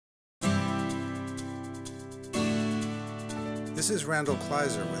This is Randal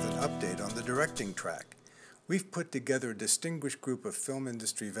Kleiser with an update on the directing track. We've put together a distinguished group of film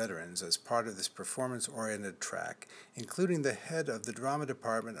industry veterans as part of this performance-oriented track, including the head of the drama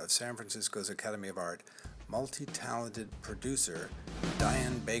department of San Francisco's Academy of Art, multi-talented producer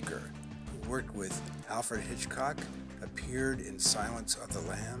Diane Baker, who worked with Alfred Hitchcock, appeared in Silence of the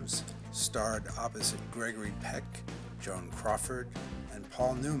Lambs, starred opposite Gregory Peck, Joan Crawford, and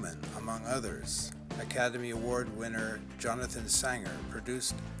Paul Newman, among others. Academy Award winner Jonathan Sanger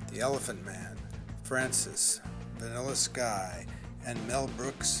produced The Elephant Man, Francis, Vanilla Sky, and Mel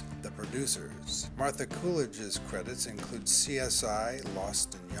Brooks, the producers. Martha Coolidge's credits include CSI,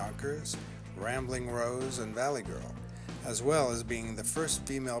 Lost in Yonkers, Rambling Rose, and Valley Girl, as well as being the first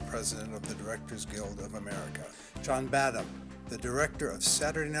female president of the Directors Guild of America. John Badham, the director of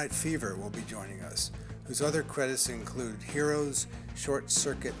Saturday Night Fever, will be joining us, whose other credits include Heroes, Short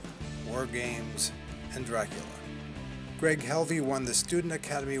Circuit, War Games, and Dracula. Greg Helvey won the Student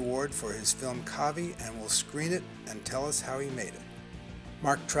Academy Award for his film Kavi and will screen it and tell us how he made it.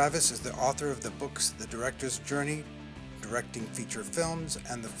 Mark Travis is the author of the books The Director's Journey, Directing Feature Films,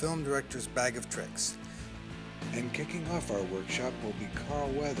 and The Film Director's Bag of Tricks. And kicking off our workshop will be Carl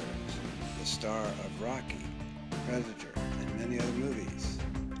Weathers, the star of Rocky, Predator, and many other movies.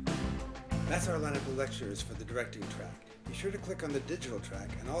 That's our lineup of lectures for the directing track. Be sure to click on the digital track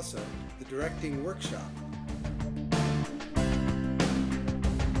and also the directing workshop.